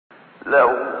لو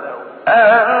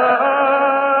أنزلنا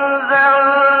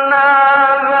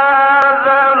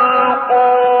هذا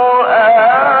القرآن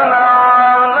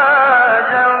على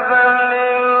جبل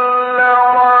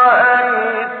لرأيته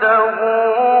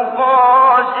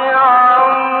خاشعا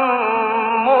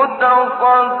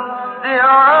متصدعا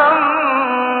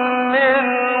من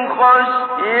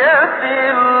خشية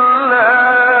الله.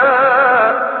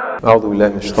 أعوذ بالله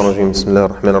من الشيطان الرجيم. بسم الله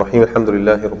الرحمن الرحيم. الحمد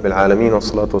لله رب العالمين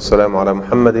والصلاة والسلام على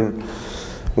محمد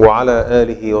وعلى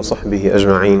آله وصحبه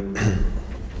أجمعين.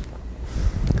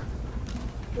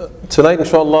 Tonight,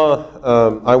 inshallah,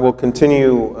 I will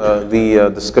continue the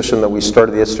discussion that we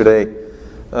started yesterday.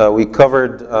 We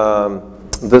covered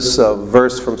this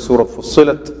verse from Surah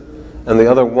Fussilat, and the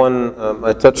other one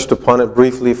I touched upon it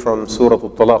briefly from Surah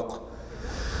Al-Talaq.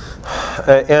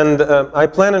 And I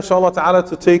plan, inshallah ta'ala,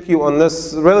 to take you on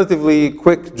this relatively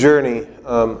quick journey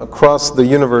across the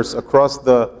universe, across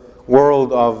the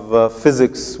world of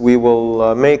physics. We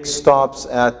will make stops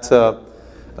at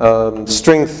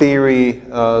string theory,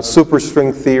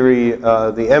 superstring theory,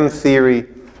 the M theory,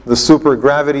 the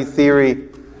supergravity theory,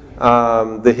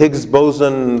 the Higgs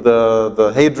boson,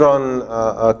 the Hadron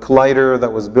collider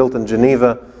that was built in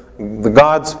Geneva, the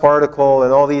God's particle,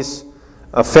 and all these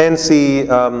fancy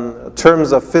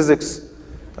terms of physics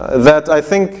that I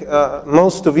think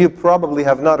most of you probably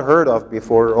have not heard of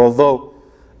before, although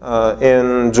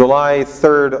in July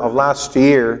 3rd of last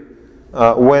year,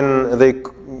 when they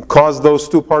caused those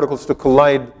two particles to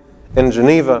collide in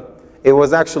Geneva, it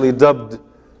was actually dubbed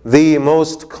the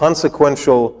most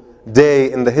consequential day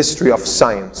in the history of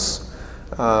science.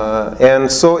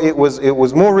 And so it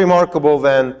was more remarkable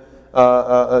than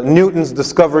Newton's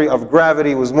discovery of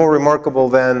gravity, was more remarkable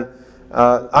than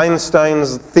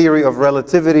Einstein's theory of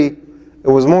relativity. It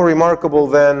was more remarkable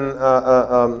than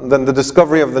the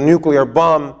discovery of the nuclear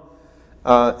bomb.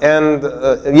 And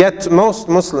yet most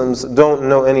Muslims don't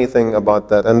know anything about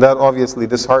that, and that obviously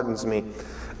disheartens me.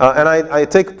 And I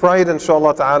take pride,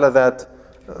 inshallah ta'ala, that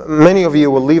many of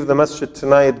you will leave the masjid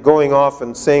tonight going off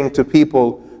and saying to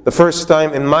people, the first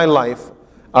time in my life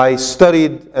I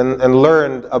studied and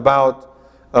learned about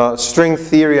string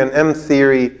theory and M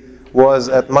theory was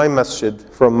at my masjid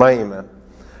from my imam.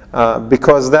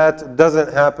 Because that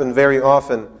doesn't happen very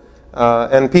often.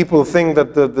 And people think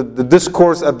that the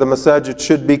discourse at the masajid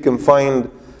should be confined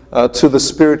to the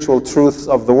spiritual truths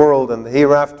of the world and the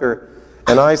hereafter.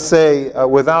 And I say,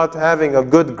 without having a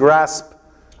good grasp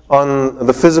on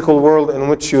the physical world in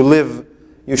which you live,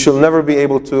 you shall never be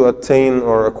able to attain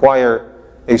or acquire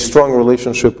a strong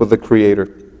relationship with the Creator.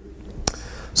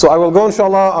 So I will go,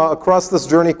 inshallah, across this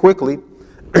journey quickly,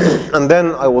 and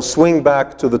then I will swing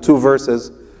back to the two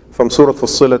verses from Surah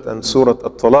Fussilat and Surah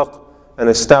At-Talaq and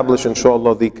establish,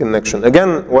 inshallah, the connection.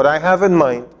 Again, what I have in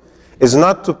mind is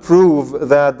not to prove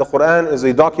that the Qur'an is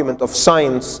a document of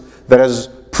science that has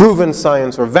proven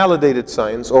science or validated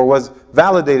science or was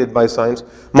validated by science.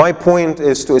 My point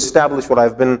is to establish what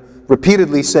I've been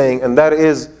repeatedly saying, and that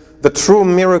is the true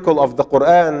miracle of the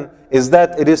Qur'an is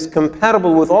that it is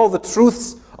compatible with all the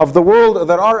truths of the world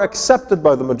that are accepted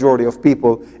by the majority of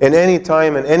people in any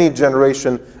time, in any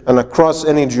generation, and across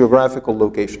any geographical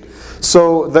location.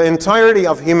 So the entirety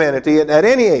of humanity at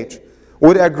any age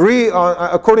would agree,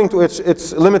 according to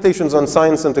its limitations on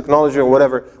science and technology or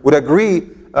whatever, would agree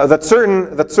that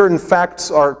certain facts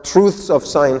are truths of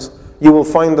science. You will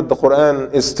find that the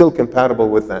Qur'an is still compatible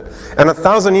with that. And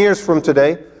 1,000 years from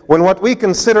today, when what we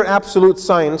consider absolute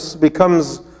science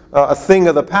becomes a thing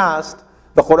of the past,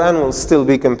 the Qur'an will still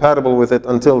be compatible with it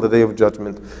until the Day of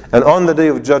Judgment. And on the Day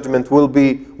of Judgment,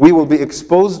 we will be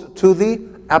exposed to the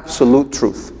absolute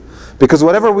truth. Because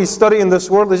whatever we study in this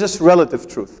world is just relative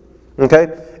truth. Okay?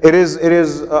 It is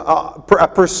a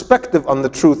perspective on the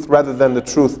truth rather than the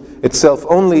truth itself.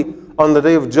 Only on the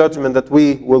Day of Judgment that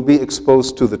we will be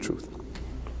exposed to the truth.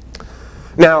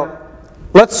 Now,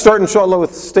 let's start, inshallah,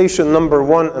 with station number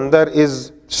 1, and that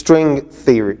is string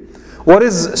theory. What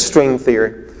is string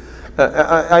theory?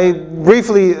 I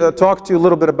briefly talked to you a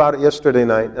little bit about it yesterday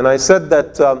night, and I said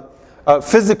that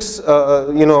physics,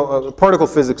 particle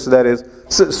physics, that is,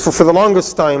 for the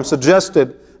longest time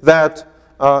suggested that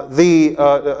the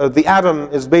atom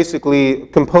is basically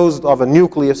composed of a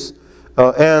nucleus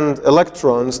and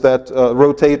electrons that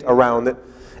rotate around it.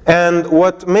 And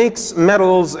what makes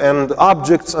metals and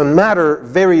objects and matter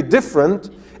very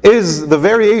different is the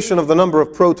variation of the number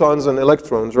of protons and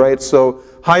electrons, right? So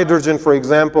hydrogen, for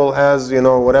example, has,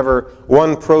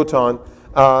 one proton.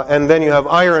 And then you have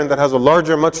iron that has a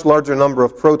much larger number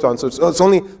of protons. So it's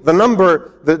only the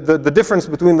number, the difference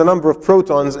between the number of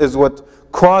protons is what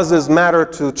causes matter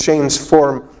to change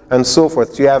form and so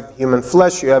forth. So you have human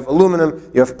flesh, you have aluminum,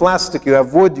 you have plastic, you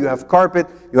have wood, you have carpet,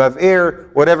 you have air,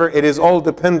 whatever. It is all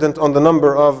dependent on the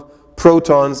number of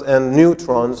protons and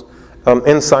neutrons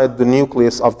inside the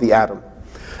nucleus of the atom.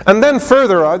 And then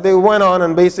further, they went on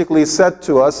and basically said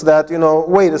to us that,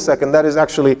 wait a second, that is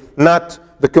actually not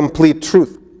the complete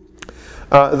truth.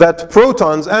 That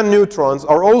protons and neutrons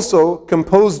are also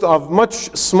composed of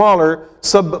much smaller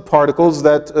subparticles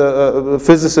that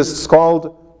physicists called,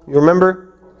 you remember?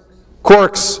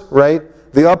 Quarks, right?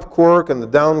 The up quark and the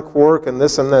down quark and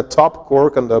this and that top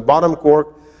quark and the bottom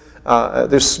quark.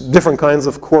 There's different kinds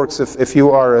of quarks if you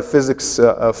are a physics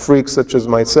freak such as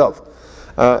myself.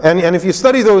 And if you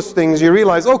study those things, you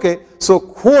realize, okay, so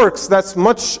quarks, that's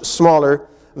much smaller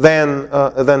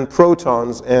than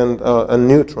protons and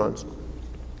neutrons.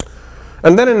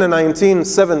 And then in the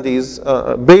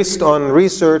 1970s, based on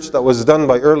research that was done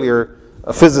by earlier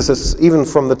physicists, even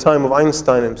from the time of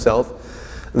Einstein himself,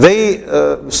 they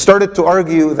started to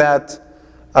argue that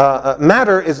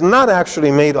matter is not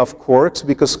actually made of quarks,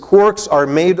 because quarks are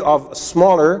made of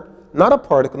smaller, not a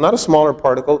particle, not a smaller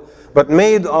particle, but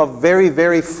made of very,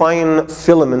 very fine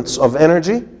filaments of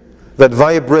energy that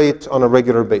vibrate on a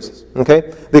regular basis.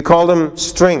 Okay? They call them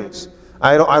strings.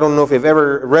 I don't know if you've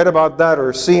ever read about that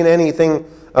or seen anything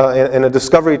in a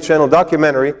Discovery Channel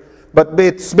documentary, but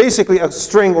it's basically a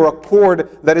string or a chord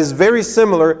that is very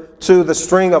similar to the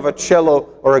string of a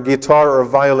cello or a guitar or a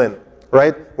violin,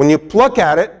 right? When you pluck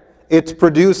at it, it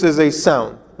produces a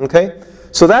sound, okay?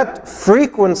 So that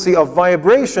frequency of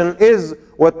vibration is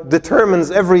what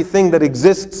determines everything that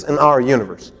exists in our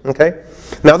universe, okay?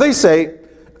 Now they say,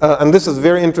 and this is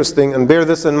very interesting, and bear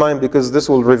this in mind because this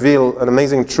will reveal an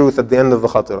amazing truth at the end of the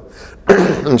khatira,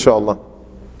 inshallah.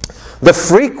 The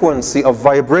frequency of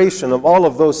vibration of all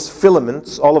of those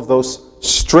filaments, all of those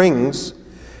strings,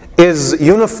 is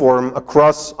uniform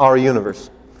across our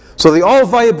universe. So they all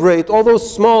vibrate, all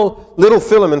those small little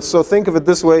filaments. So think of it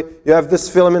this way, you have this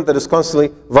filament that is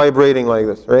constantly vibrating like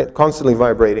this, right? Constantly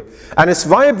vibrating. And it's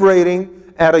vibrating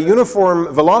at a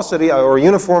uniform velocity or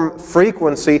uniform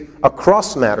frequency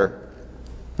across matter.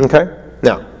 Okay?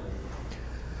 Now,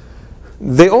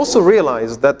 they also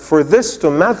realized that for this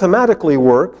to mathematically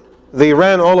work, they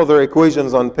ran all of their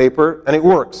equations on paper, and it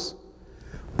works.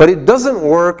 But it doesn't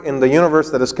work in the universe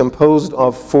that is composed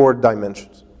of 4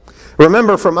 dimensions.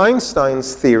 Remember, from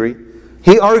Einstein's theory,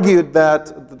 he argued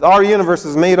that our universe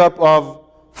is made up of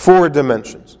 4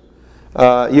 dimensions.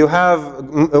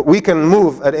 We can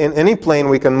move, in any plane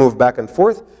we can move back and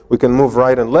forth, we can move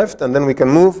right and left, and then we can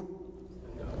move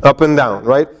up and down,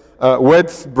 right?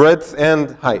 Width, breadth,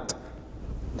 and height.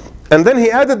 And then he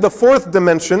added the 4th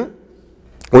dimension,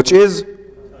 which is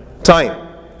time,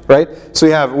 right? So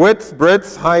you have width,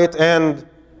 breadth, height, and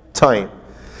time.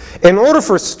 In order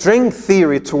for string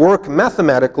theory to work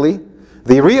mathematically,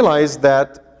 they realized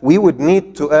that we would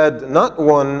need to add not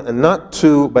 1 and not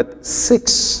 2, but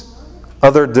 6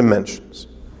 other dimensions.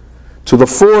 To the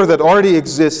 4 that already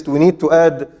exist, we need to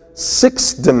add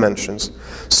 6 dimensions.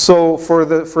 So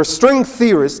for string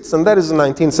theorists, and that is the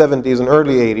 1970s and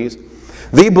early 80s,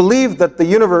 they believe that the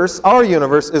universe, our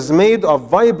universe, is made of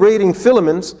vibrating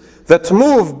filaments that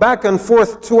move back and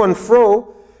forth to and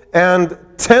fro and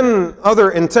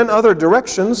in 10 other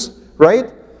directions,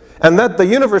 right? And that the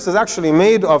universe is actually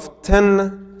made of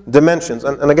 10 dimensions.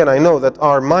 And again, I know that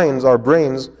our minds, our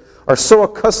brains, are so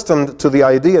accustomed to the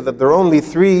idea that there are only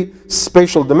 3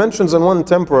 spatial dimensions and 1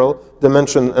 temporal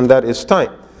dimension, and that is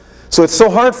time. So it's so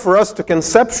hard for us to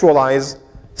conceptualize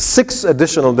 6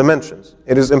 additional dimensions.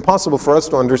 It is impossible for us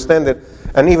to understand it,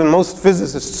 and even most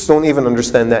physicists don't even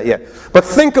understand that yet. But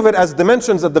think of it as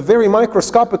dimensions at the very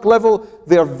microscopic level.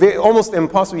 They are almost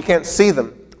impossible. You can't see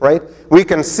them, right? We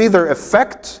can see their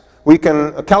effect. We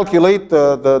can calculate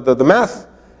the math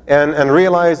and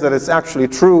realize that it's actually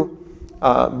true.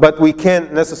 But we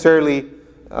can't necessarily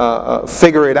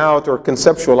figure it out or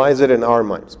conceptualize it in our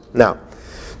minds. Now,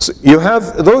 so you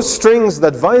have those strings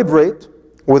that vibrate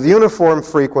with uniform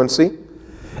frequency,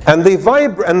 and they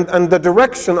and the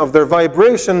direction of their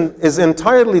vibration is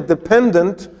entirely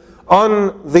dependent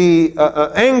on the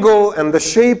angle and the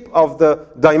shape of the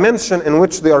dimension in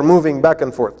which they are moving back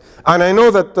and forth. And I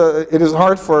know that it is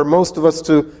hard for most of us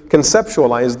to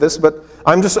conceptualize this, but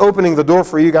I'm just opening the door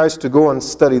for you guys to go and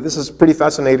study. This is pretty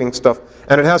fascinating stuff,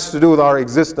 and it has to do with our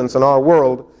existence and our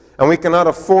world, and we cannot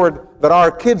afford that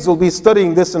our kids will be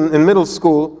studying this in middle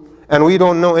school and we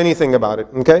don't know anything about it,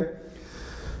 okay?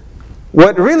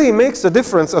 What really makes a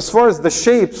difference as far as the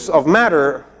shapes of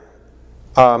matter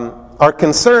are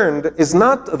concerned is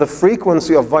not the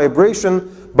frequency of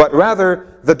vibration, but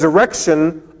rather the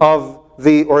direction of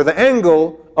the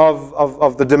angle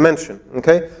of the dimension.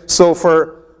 Okay? So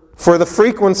for the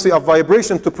frequency of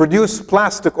vibration to produce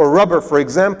plastic or rubber, for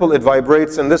example, it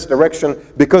vibrates in this direction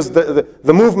because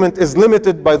the movement is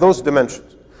limited by those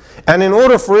dimensions. And in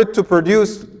order for it to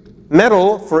produce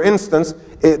metal, for instance,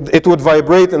 it would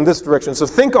vibrate in this direction. So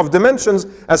think of dimensions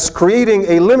as creating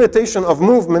a limitation of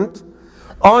movement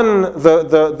on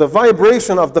the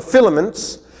vibration of the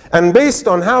filaments, and based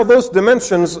on how those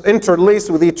dimensions interlace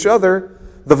with each other,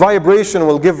 the vibration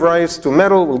will give rise to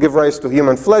metal, will give rise to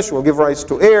human flesh, will give rise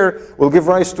to air, will give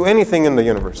rise to anything in the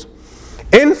universe.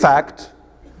 In fact,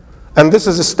 and this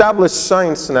is established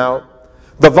science now,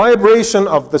 the vibration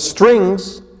of the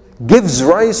strings gives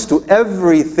rise to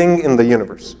everything in the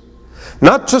universe.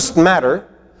 Not just matter.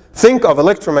 Think of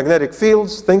electromagnetic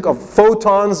fields, think of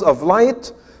photons of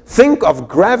light, think of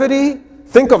gravity,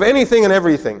 think of anything and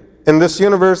everything in this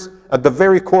universe at the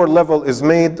very core level is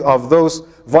made of those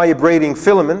vibrating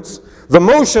filaments, the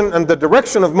motion and the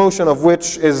direction of motion of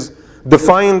which is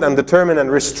defined and determined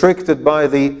and restricted by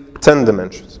the 10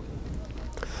 dimensions.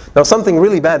 Now something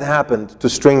really bad happened to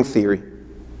string theory.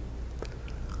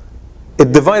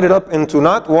 It divided up into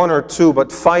not one or two,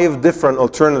 but 5 different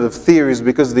alternative theories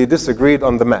because they disagreed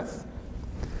on the math.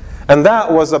 And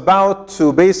that was about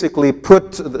to basically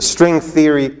put the string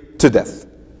theory to death.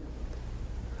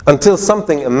 Until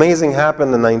something amazing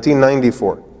happened in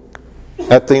 1994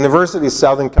 at the University of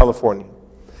Southern California.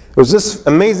 It was this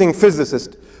amazing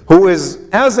physicist who is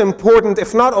as important,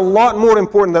 if not a lot more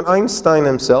important than Einstein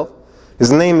himself.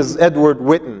 His name is Edward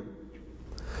Witten.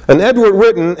 And Edward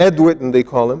Witten, Ed Witten they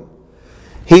call him,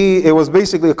 it was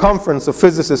basically a conference of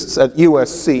physicists at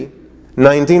USC,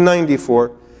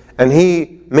 1994, and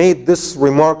he made this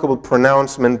remarkable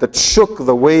pronouncement that shook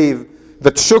the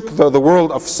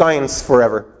world of science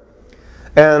forever.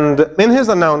 And in his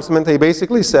announcement, he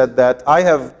basically said that I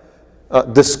have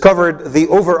discovered the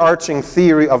overarching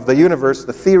theory of the universe,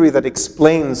 the theory that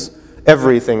explains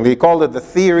everything. They called it the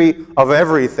theory of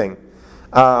everything.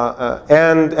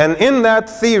 And in that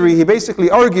theory, he basically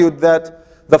argued that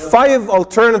the 5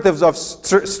 alternatives of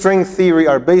string theory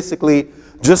are basically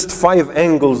just 5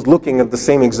 angles looking at the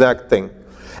same exact thing.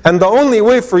 And the only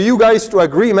way for you guys to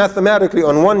agree mathematically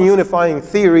on one unifying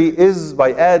theory is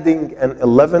by adding an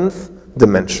 11th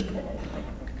dimension.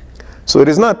 So it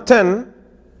is not 10,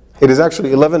 it is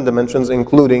actually 11 dimensions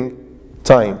including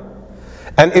time.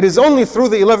 And it is only through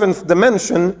the 11th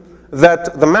dimension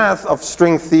that the math of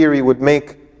string theory would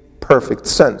make perfect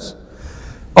sense.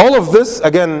 All of this,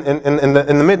 again, in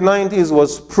the mid-90s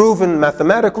was proven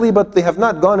mathematically, but they have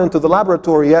not gone into the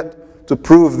laboratory yet to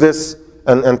prove this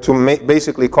and to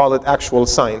basically call it actual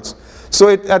science. So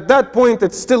at that point,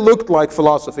 it still looked like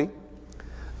philosophy.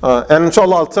 And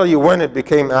inshallah, I'll tell you when it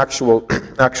became actual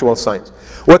science.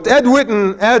 What Ed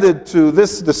Witten added to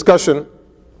this discussion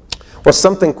was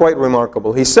something quite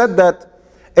remarkable. He said that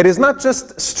it is not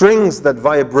just strings that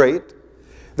vibrate,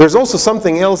 there's also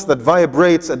something else that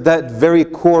vibrates at that very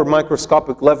core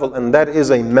microscopic level, and that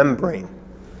is a membrane.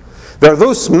 There are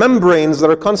those membranes that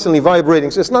are constantly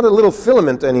vibrating. So it's not a little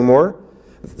filament anymore.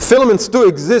 Filaments do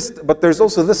exist, but there's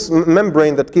also this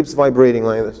membrane that keeps vibrating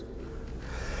like this.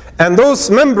 And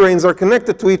those membranes are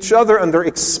connected to each other and they're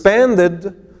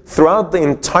expanded throughout the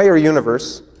entire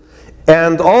universe.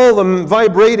 And all the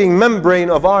vibrating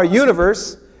membrane of our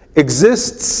universe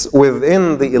exists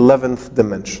within the 11th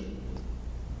dimension.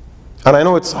 And I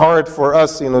know it's hard for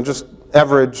us, just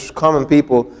average common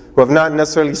people who have not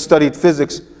necessarily studied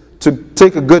physics to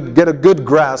get a good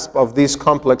grasp of these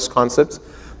complex concepts.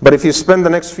 But if you spend the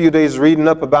next few days reading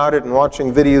up about it and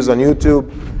watching videos on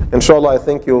YouTube, inshallah, I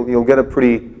think you'll get a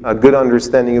pretty good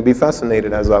understanding. You'll be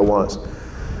fascinated as I was.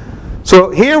 So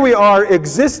here we are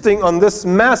existing on this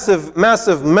massive,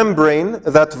 massive membrane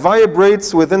that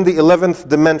vibrates within the 11th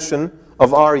dimension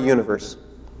of our universe.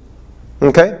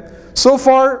 Okay? So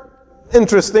far,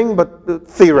 interesting, but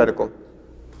theoretical.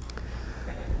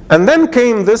 And then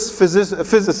came this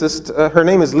physicist, her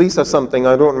name is Lisa something,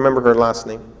 I don't remember her last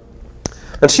name.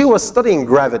 And she was studying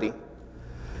gravity.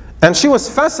 And she was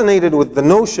fascinated with the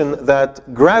notion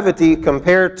that gravity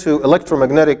compared to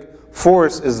electromagnetic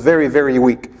force is very, very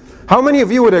weak. How many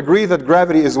of you would agree that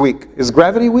gravity is weak? Is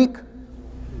gravity weak?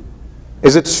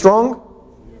 Is it strong?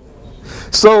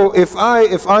 So if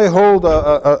I hold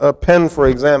a pen, for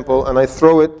example, and I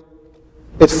throw it,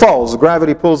 it falls.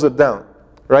 Gravity pulls it down,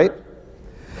 right?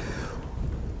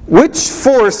 Which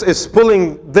force is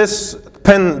pulling this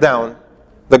pen down?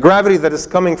 The gravity that is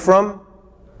coming from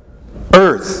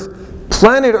Earth.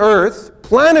 Planet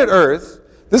Earth,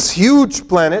 this huge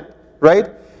planet,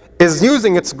 right, is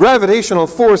using its gravitational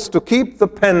force to keep the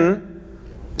pen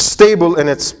stable in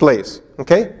its place.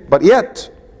 Okay? But yet,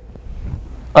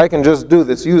 I can just do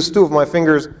this, use two of my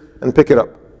fingers and pick it up.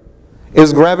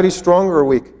 Is gravity strong or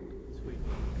weak?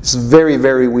 It's very,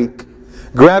 very weak.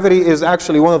 Gravity is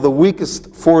actually one of the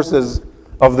weakest forces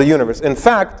of the universe. In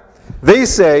fact, they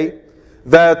say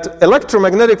that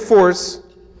electromagnetic force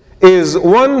is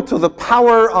 1 to the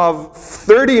power of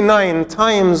 39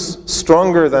 times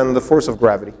stronger than the force of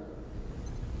gravity.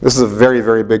 This is a very,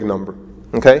 very big number.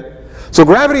 Okay? So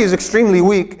gravity is extremely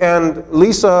weak, and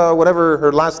Lisa, whatever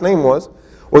her last name was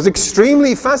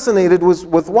extremely fascinated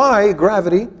with why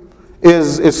gravity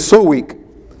is so weak.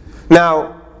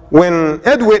 Now, when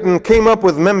Ed Witten came up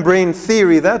with membrane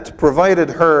theory, that provided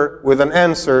her with an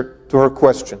answer to her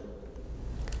question.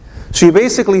 She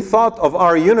basically thought of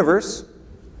our universe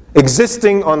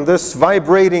existing on this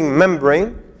vibrating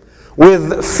membrane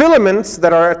with filaments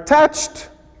that are attached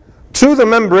to the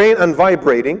membrane and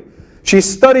vibrating. She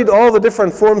studied all the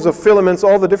different forms of filaments,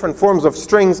 all the different forms of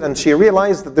strings, and she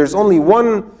realized that there's only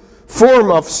one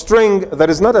form of string that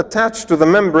is not attached to the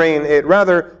membrane. It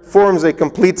rather forms a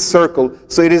complete circle.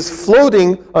 So it is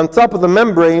floating on top of the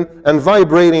membrane and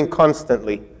vibrating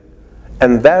constantly.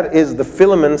 And that is the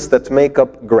filaments that make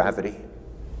up gravity.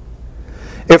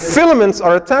 If filaments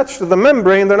are attached to the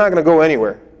membrane, they're not going to go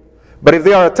anywhere. But if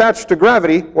they are attached to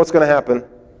gravity, what's going to happen?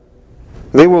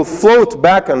 They will float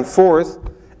back and forth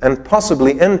and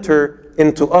possibly enter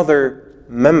into other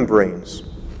membranes.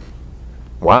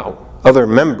 Wow, other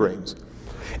membranes.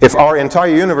 If our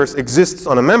entire universe exists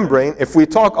on a membrane, if we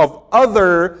talk of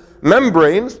other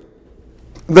membranes,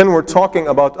 then we're talking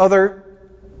about other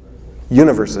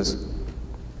universes.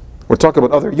 We're talking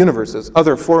about other universes,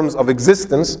 other forms of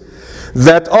existence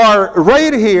that are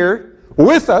right here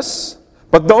with us,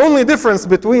 but the only difference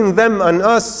between them and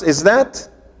us is that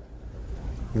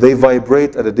they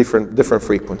vibrate at a different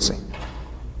frequency.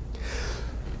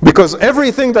 Because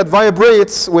everything that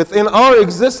vibrates within our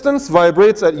existence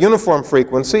vibrates at uniform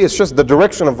frequency. It's just the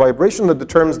direction of vibration that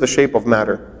determines the shape of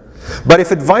matter. But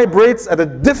if it vibrates at a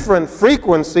different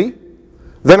frequency,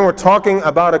 then we're talking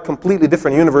about a completely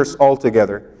different universe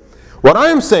altogether. What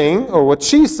I'm saying, or what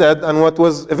she said, and what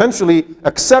was eventually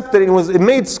accepted, it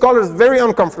made scholars very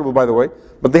uncomfortable, by the way,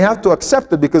 but they have to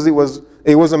accept it because it was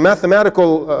a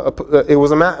mathematical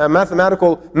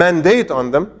mandate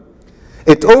on them.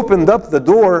 It opened up the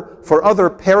door for other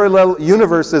parallel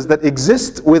universes that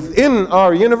exist within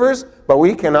our universe, but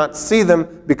we cannot see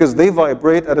them because they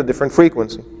vibrate at a different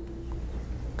frequency.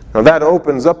 Now that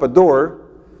opens up a door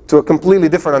to a completely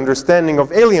different understanding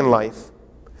of alien life.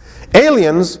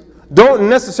 Aliens don't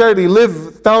necessarily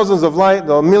live thousands of light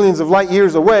or millions of light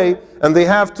years away, and they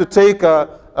have to take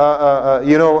hyper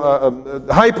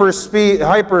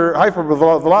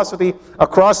velocity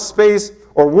across space,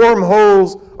 or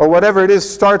wormholes, or whatever it is,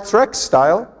 Star Trek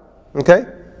style. Okay?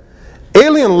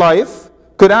 Alien life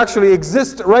could actually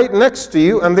exist right next to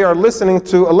you, and they are listening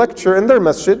to a lecture in their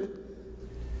masjid,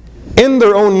 in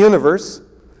their own universe,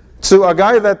 to a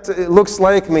guy that looks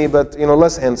like me, but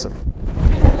less handsome.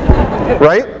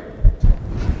 Right?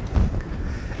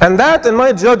 And that, in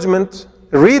my judgment,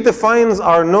 redefines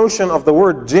our notion of the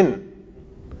word jinn.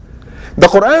 The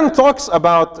Qur'an talks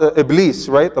about Iblis,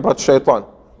 right? About shaitan,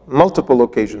 multiple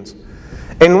occasions.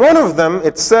 In one of them,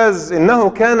 it says,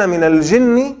 إِنَّهُ كَانَ مِنَ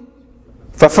الْجِنِّ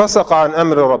فَفَسَقَ عَنْ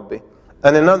أَمْرِ رَبِّهِ.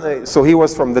 And another, so he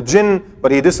was from the jinn,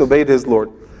 but he disobeyed his Lord.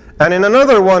 And in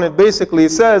another one, it basically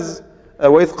says,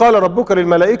 وَإِذْ قَالَ رَبُّكَ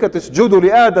لِلْمَلَائِكَةِ اسْجُدُوا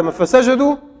لِآدَمَ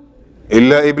فَسَجَدُوا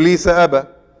إِلَّا إِبْلِيسَ أَبَى.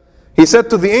 He said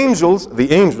to the angels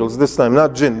this time,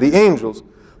 not jinn, the angels,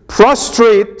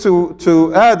 prostrate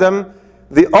to Adam.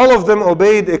 All of them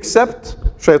obeyed except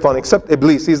shaitan, except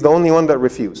Iblis. He's the only one that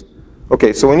refused.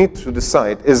 Okay, so we need to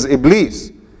decide, is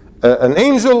Iblis an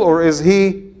angel or is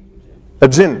he a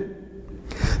jinn?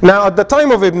 Now at the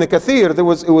time of Ibn Kathir, it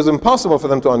was impossible for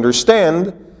them to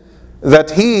understand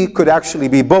that he could actually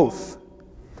be both.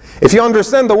 If you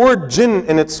understand the word jinn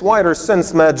in its wider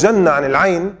sense, مَا جَنَّ عَنِ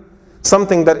الْعَيْنِ,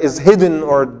 something that is hidden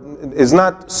or is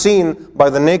not seen by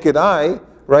the naked eye,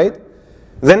 right?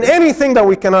 Then anything that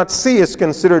we cannot see is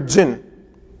considered jinn.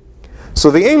 So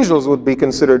the angels would be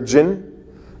considered jinn.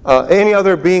 Any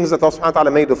other beings that Allah subhanahu wa ta'ala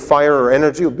made of fire or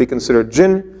energy would be considered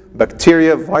jinn.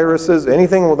 Bacteria, viruses,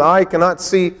 anything that the eye cannot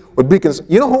see would be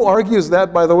considered. You know who argues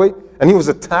that, by the way? And he was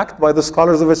attacked by the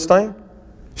scholars of his time?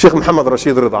 Sheikh Muhammad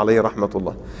Rashid Rida alayhi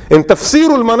rahmatullah. In Tafsir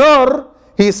al-Manar,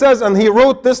 he says, and he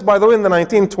wrote this, by the way, in the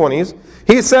 1920s,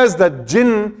 he says that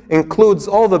jinn includes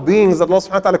all the beings that Allah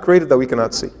subhanahu wa ta'ala created that we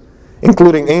cannot see,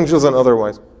 including angels and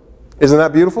otherwise. Isn't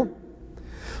that beautiful?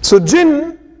 So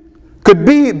jinn could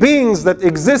be beings that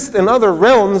exist in other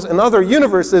realms, in other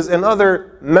universes, in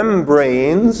other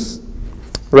membranes,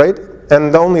 right?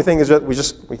 And the only thing is that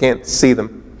we can't see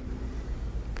them.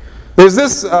 There's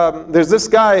this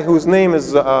guy whose name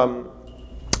is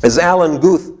Alan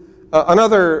Guth,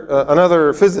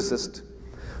 another physicist,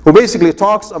 who basically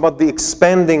talks about the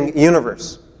expanding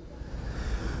universe.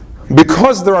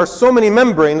 Because there are so many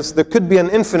membranes, there could be an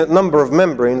infinite number of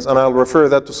membranes, and I'll refer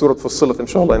that to Surah Fussilat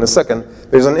inshallah in a second.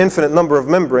 There's an infinite number of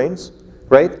membranes,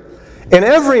 right? In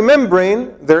every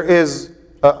membrane, there is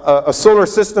a solar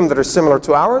system that is similar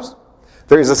to ours.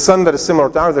 There is a sun that is similar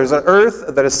to ours. There's an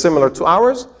earth that is similar to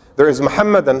ours. There is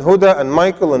Muhammad and Huda and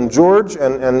Michael and George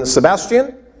and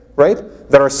Sebastian, right?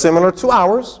 That are similar to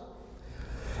ours.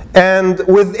 And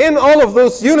within all of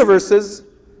those universes,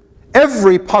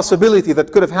 every possibility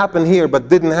that could have happened here but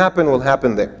didn't happen will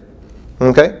happen there.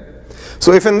 Okay?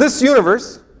 So if in this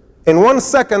universe, in 1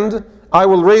 second, I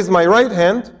will raise my right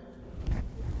hand,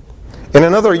 in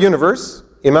another universe,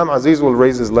 Imam Aziz will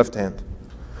raise his left hand.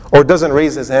 Or doesn't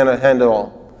raise his hand at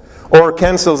all. Or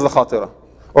cancels the khatira.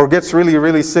 Or gets really,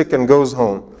 really sick and goes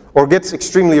home. Or gets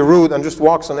extremely rude and just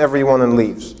walks on everyone and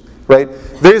leaves. Right?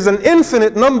 There is an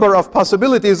infinite number of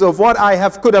possibilities of what I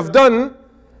could have done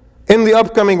in the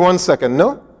upcoming 1 second,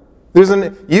 no?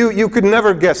 You could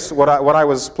never guess what I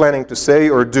was planning to say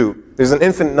or do. There's an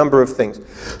infinite number of things.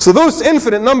 So those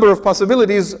infinite number of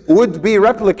possibilities would be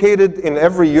replicated in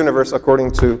every universe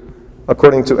according to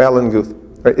Alan Guth.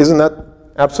 Right? Isn't that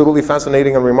absolutely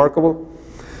fascinating and remarkable?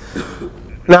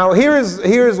 Now here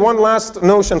is one last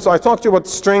notion. So I talked to you about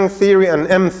string theory and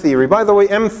M theory. By the way,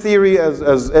 M theory, as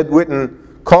Ed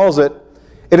Witten calls it,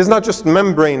 it is not just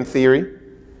membrane theory.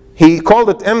 He called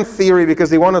it M theory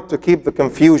because he wanted to keep the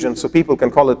confusion, so people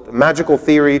can call it magical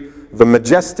theory, the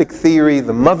majestic theory,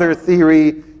 the mother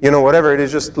theory, whatever it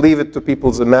is, just leave it to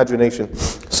people's imagination,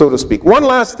 so to speak. One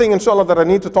last thing, inshallah, that I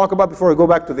need to talk about before I go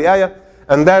back to the ayah,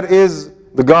 and that is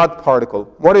the God particle.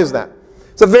 What is that?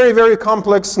 It's a very, very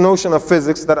complex notion of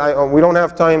physics that we don't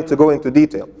have time to go into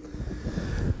detail.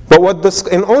 But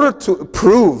in order to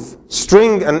prove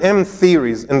string and M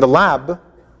theories in the lab,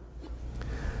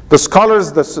 the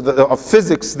scholars of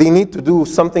physics, they need to do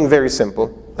something very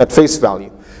simple at face value.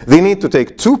 They need to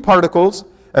take two particles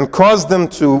and cause them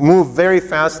to move very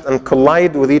fast and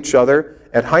collide with each other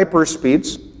at hyper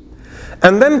speeds,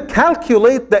 and then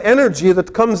calculate the energy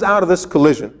that comes out of this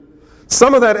collision.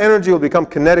 Some of that energy will become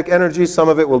kinetic energy, some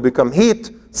of it will become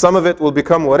heat, some of it will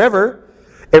become whatever.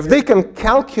 If they can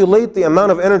calculate the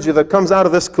amount of energy that comes out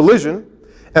of this collision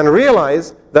and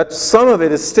realize that some of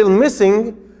it is still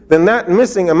missing, then that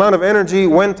missing amount of energy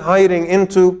went hiding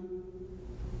into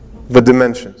the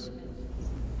dimensions.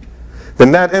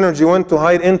 Then that energy went to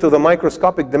hide into the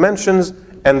microscopic dimensions,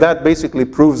 and that basically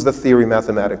proves the theory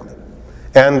mathematically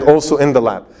and also in the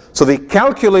lab. So they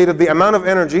calculated the amount of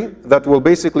energy that will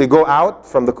basically go out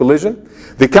from the collision.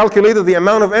 They calculated the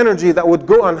amount of energy that would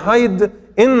go and hide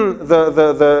in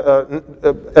the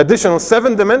additional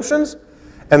 7 dimensions,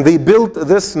 and they built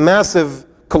this massive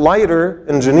collider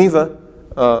in Geneva,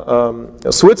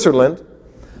 Switzerland,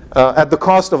 at the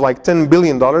cost of like $10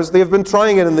 billion. They have been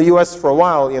trying it in the US for a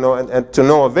while, and to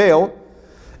no avail.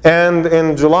 And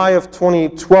in July of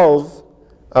 2012,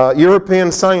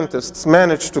 European scientists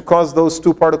managed to cause those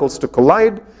two particles to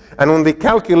collide. And when they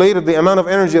calculated the amount of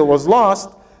energy that was lost,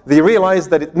 they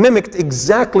realized that it mimicked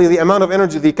exactly the amount of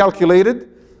energy they calculated.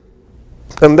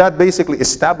 And that basically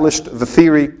established the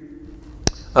theory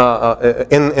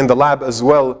in the lab as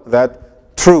well,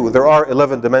 that true, there are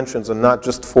 11 dimensions and not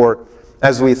just 4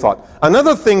 as we thought.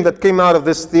 Another thing that came out of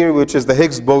this theory, which is the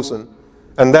Higgs boson,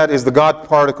 and that is the God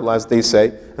particle, as they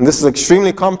say. And this is an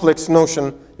extremely complex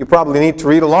notion. You probably need to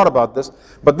read a lot about this.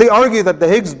 But they argue that the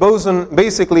Higgs boson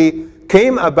basically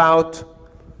came about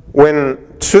when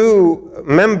 2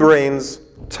 membranes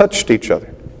touched each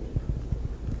other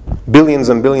billions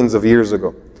and billions of years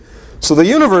ago. So the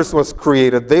universe was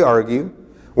created, they argue,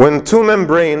 when 2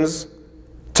 membranes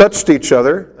touched each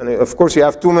other. And of course you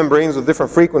have 2 membranes with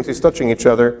different frequencies touching each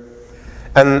other.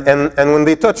 And when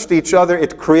they touched each other,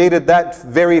 it created that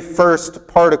very first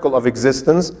particle of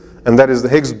existence, and that is the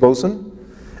Higgs boson.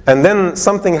 And then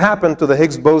something happened to the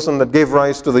Higgs boson that gave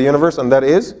rise to the universe, and that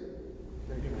is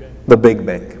the Big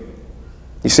Bang.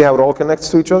 You see how it all connects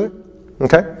to each other?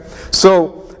 Okay?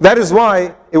 So that is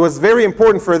why it was very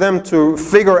important for them to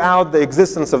figure out the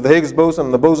existence of the Higgs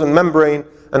boson, the boson membrane,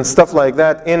 and stuff like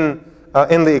that in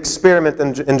the experiment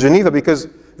in Geneva, because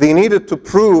they needed to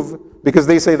prove, because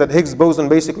they say that Higgs boson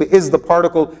basically is the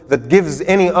particle that gives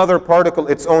any other particle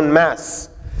its own mass.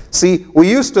 See, we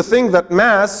used to think that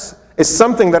mass is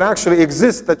something that actually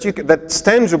exists, that's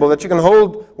tangible, that you can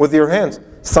hold with your hands.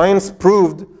 Science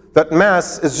proved that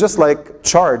mass is just like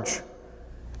charge.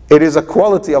 It is a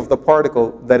quality of the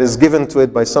particle that is given to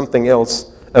it by something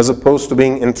else, as opposed to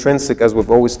being intrinsic as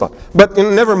we've always thought. But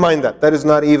never mind that. That is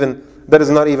not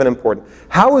even important.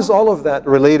 How is all of that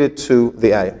related to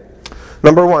the ayah?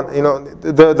 Number one,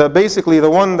 basically the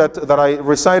one that I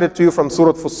recited to you from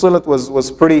Surah Fussilat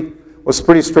was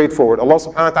pretty straightforward. Allah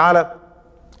subhanahu wa ta'ala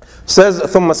says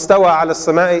ثم استوى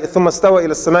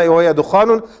إلى السماء وهي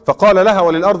دخان فقال لها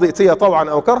وللأرض ائتيا طوعا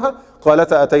أو كرها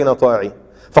قالتا أتينا طائعين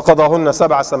فقضاهن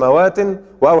سبع سماوات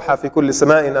وأوحى في كل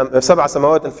سبع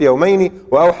سماوات في يومين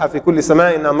وأوحى في كل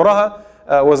سماء أمرها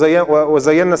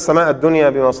وزينا السماء الدنيا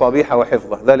بمصابيح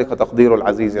وحفظة ذلك تقدير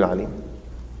العزيز العليم.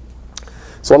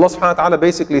 So Allah subhanahu wa ta'ala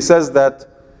basically says that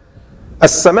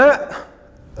as-sama',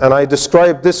 and I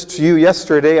described this to you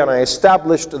yesterday, and I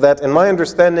established that in my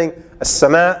understanding,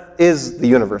 as-sama' is the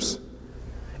universe.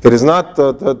 It is not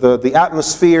the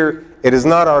atmosphere, it is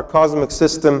not our cosmic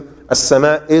system.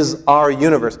 As-sama' is our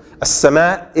universe.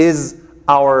 As-sama' is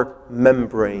our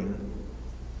membrane.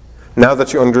 Now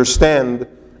that you understand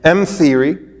M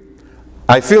theory,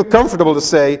 I feel comfortable to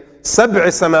say, sab'i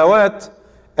samawat.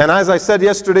 And as I said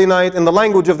yesterday night, in the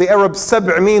language of the Arabs,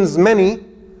 sab' means many.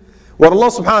 What Allah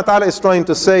subhanahu wa ta'ala is trying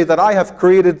to say that I have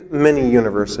created many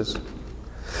universes.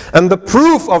 And the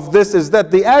proof of this is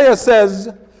that the ayah says,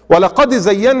 وَلَقَدْ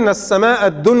زَيَّنَّا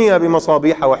السَّمَاءَ الدُّنْيَا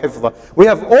بِمَصَابِيحَ وَحِفْظًا. We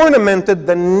have ornamented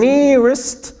the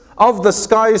nearest of the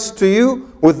skies to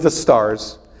you with the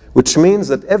stars. Which means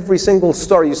that every single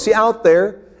star you see out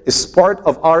there is part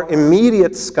of our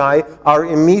immediate sky, our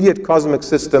immediate cosmic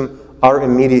system, our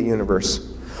immediate universe.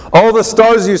 All the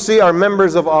stars you see are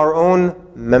members of our own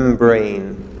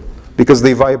membrane because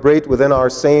they vibrate within our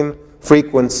same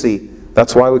frequency.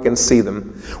 That's why we can see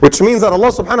them. Which means that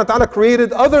Allah subhanahu wa ta'ala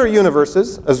created other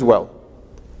universes as well.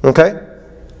 Okay?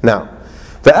 Now,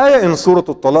 the ayah in Surah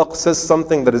Al-Talaq says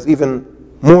something that is even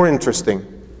more interesting.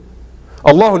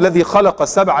 Allah الذي خلق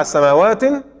سبع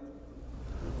سماوات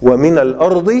ومن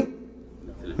الأرض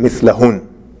مثلهن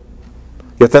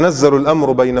يتنزل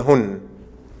الأمر بينهن.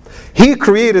 He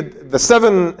created the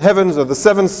seven heavens or the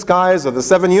seven skies or the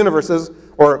seven universes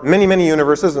or many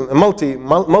universes and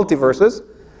multiverses,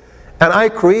 and I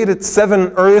created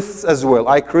seven earths as well.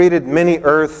 I created many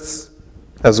earths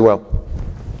as well.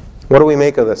 What do we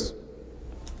make of this?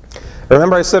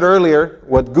 Remember I said earlier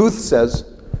what Guth says,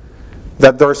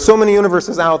 that there are so many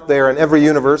universes out there and every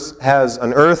universe has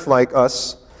an earth like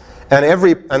us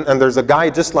and there's a guy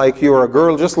just like you or a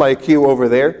girl just like you over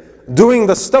there doing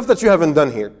the stuff that you haven't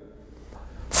done here.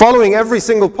 Following every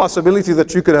single possibility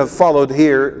that you could have followed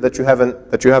here that you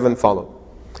haven't followed.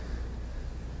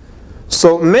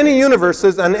 So many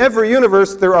universes, and every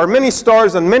universe there are many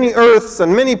stars and many earths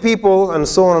and many people and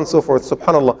so on and so forth.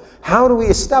 SubhanAllah. How do we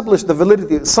establish the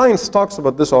validity? Science talks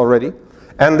about this already.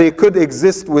 And they could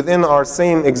exist within our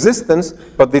same existence,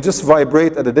 but they just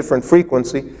vibrate at a different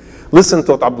frequency. Listen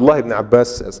to what Abdullah ibn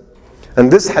Abbas says.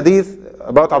 And this hadith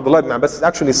about Abdullah ibn Abbas is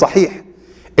actually sahih.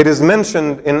 It is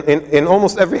mentioned in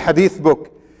almost every hadith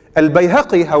book.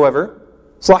 Al-Bayhaqi, however,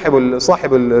 Sahib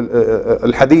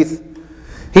al-Hadith,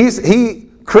 he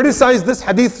criticized this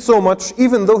hadith so much,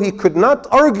 even though he could not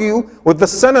argue with the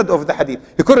sanad of the hadith.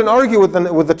 He couldn't argue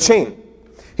with the chain.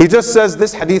 He just says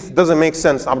this hadith doesn't make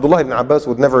sense. Abdullah ibn Abbas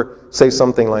would never say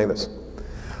something like this.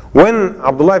 When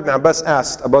Abdullah ibn Abbas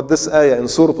asked about this ayah in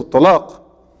Surah Al-Talaq,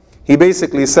 he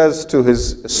basically says to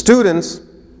his students,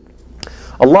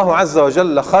 الله عز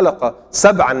وجل خلق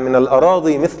سبعا من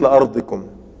الأراضي مثل أرضكم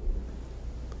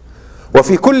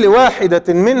وفي كل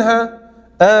واحدة منها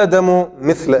آدم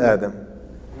مثل آدم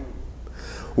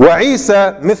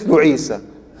وعيسى مثل عيسى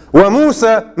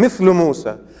وموسى مثل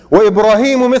موسى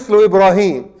وإبراهيم مثل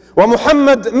إبراهيم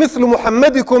ومحمد مثل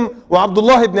محمدكم وعبد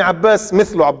الله بن عباس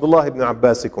مثل عبد الله بن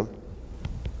عباسكم.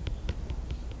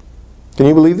 Can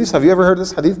you believe this? Have you ever heard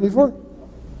this hadith before?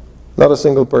 Not a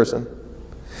single person.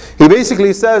 He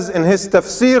basically says in his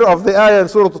tafsir of the ayah in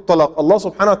Surah Al-Talaq, Allah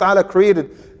subhanahu wa ta'ala created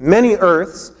many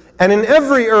earths, and in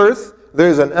every earth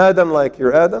there's an Adam like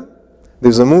your Adam,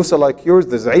 there's a Musa like yours,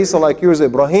 there's Isa like yours,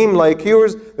 Ibrahim like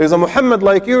yours, there's a Muhammad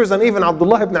like yours, and even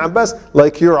Abdullah ibn Abbas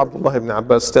like your Abdullah ibn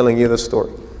Abbas telling you the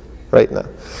story right now.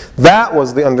 That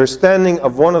was the understanding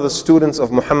of one of the students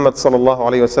of Muhammad sallallahu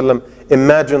alayhi wasallam.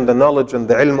 Imagine the knowledge and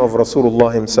the ilm of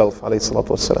Rasulullah himself alayhi salatu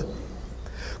wasalam.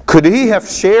 Could he have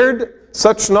shared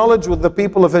such knowledge with the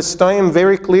people of his time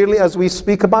very clearly as we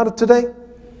speak about it today?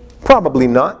 Probably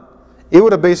not. It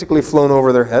would have basically flown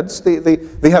over their heads.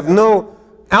 They have no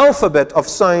alphabet of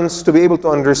science to be able to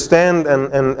understand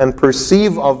and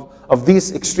perceive of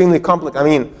these extremely complex. I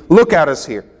mean, look at us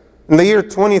here. In the year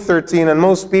 2013, and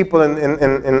most people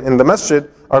in the masjid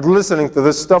are listening to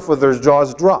this stuff with their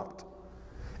jaws dropped.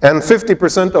 And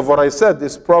 50% of what I said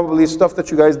is probably stuff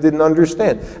that you guys didn't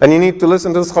understand. And you need to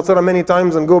listen to this khatira many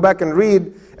times and go back and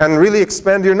read and really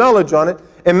expand your knowledge on it.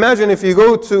 Imagine if you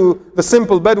go to the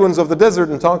simple Bedouins of the desert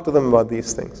and talk to them about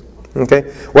these things. Okay?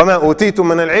 وَمَا أُوتِيتُم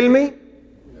مِّنَ الْعِلْمِ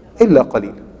إِلَّا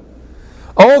قَلِيلٌ.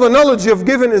 All the knowledge you've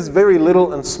given is very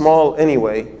little and small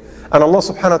anyway. And Allah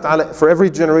subhanahu wa ta'ala for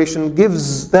every generation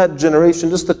gives that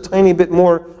generation just a tiny bit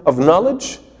more of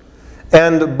knowledge.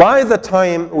 And by the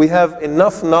time we have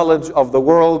enough knowledge of the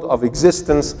world of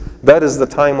existence, that is the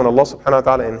time when Allah subhanahu wa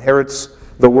ta'ala inherits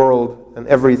the world and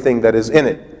everything that is in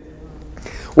it.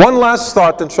 One last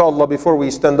thought, inshallah, before we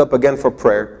stand up again for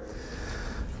prayer.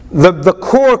 The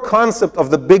core concept of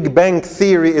the Big Bang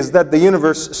Theory is that the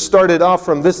universe started off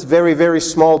from this very, very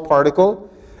small particle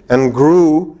and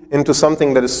grew into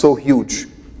something that is so huge,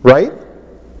 right?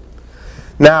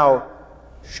 Now,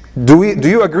 do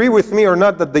you agree with me or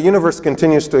not that the universe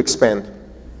continues to expand?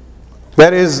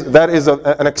 That is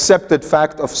an accepted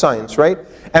fact of science, right?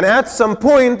 And at some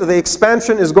point, the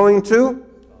expansion is going to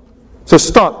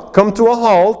stop, come to a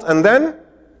halt, and then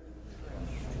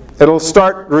it'll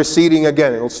start receding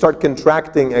again. It'll start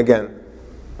contracting again.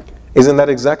 Isn't that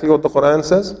exactly what the Qur'an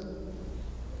says?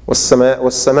 وَالسَّمَاءَ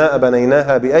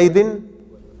بَنَيْنَاهَا بِأَيْدٍ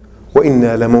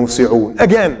وَإِنَّا لَمُوسِعُونَ.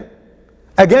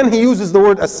 Again he uses the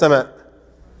word as-sama'.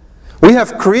 We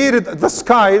have created the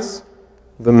skies,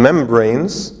 the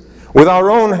membranes, with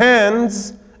our own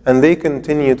hands, and they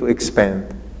continue to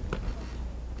expand.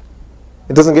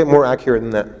 It doesn't get more accurate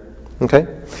than that. Okay?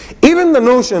 Even the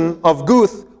notion of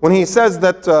Guth, when he says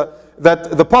that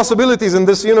the possibilities in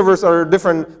this universe are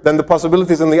different than the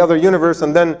possibilities in the other universe,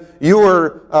 and then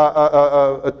your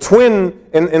a twin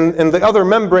in the other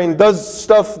membrane does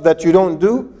stuff that you don't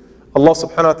do. Allah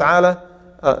subhanahu wa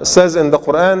ta'ala says in the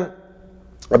Qur'an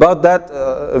about that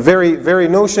very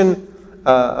notion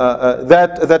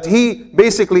that He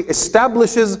basically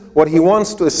establishes what He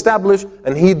wants to establish,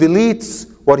 and He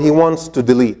deletes what He wants to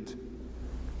delete.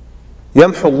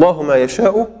 يَمْحُ اللَّهُ مَا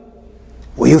يَشَاءُ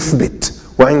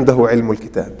وَيُثْبِتُ وَعِنْدَهُ عِلْمُ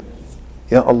الْكِتَابِ.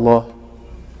 Ya Allah.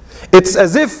 It's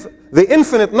as if the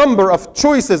infinite number of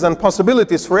choices and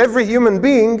possibilities for every human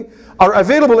being are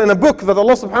available in a book that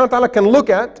Allah subhanahu wa ta'ala can look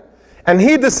at, and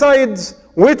He decides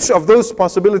which of those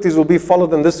possibilities will be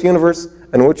followed in this universe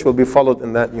and which will be followed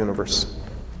in that universe.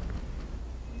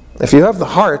 If you have the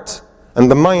heart and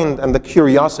the mind and the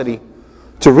curiosity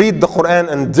to read the Qur'an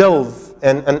and delve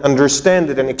and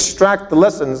understand it and extract the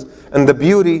lessons and the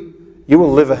beauty, you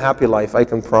will live a happy life, I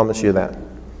can promise you that.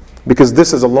 Because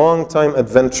this is a long time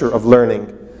adventure of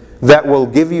learning that will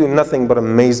give you nothing but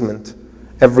amazement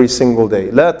every single day.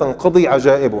 لا تنقضي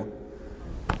عجائبه.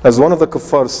 As one of the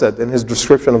kuffar said in his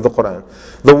description of the Qur'an,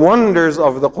 the wonders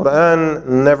of the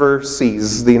Qur'an never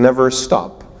cease, they never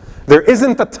stop. There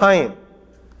isn't a time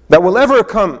that will ever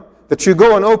come that you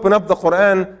go and open up the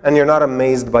Qur'an and you're not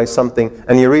amazed by something,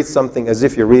 and you read something as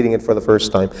if you're reading it for the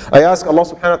first time. I ask Allah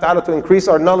subhanahu wa ta'ala to increase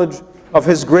our knowledge of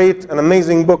His great and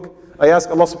amazing book. I ask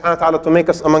Allah subhanahu wa ta'ala to make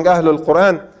us among Ahlul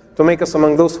Qur'an, to make us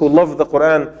among those who love the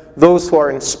Qur'an, those who are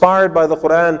inspired by the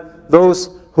Qur'an, those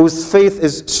whose faith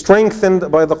is strengthened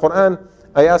by the Qur'an.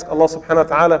 I ask Allah subhanahu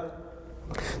wa ta'ala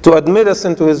to admit us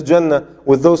into His Jannah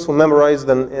with those who memorized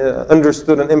and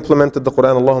understood and implemented the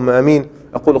Qur'an. Allahumma ameen.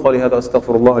 أقول قولي هذا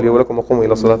أستغفر الله لي ولكم وقوموا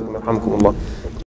إلى صلاتكم يرحمكم الله.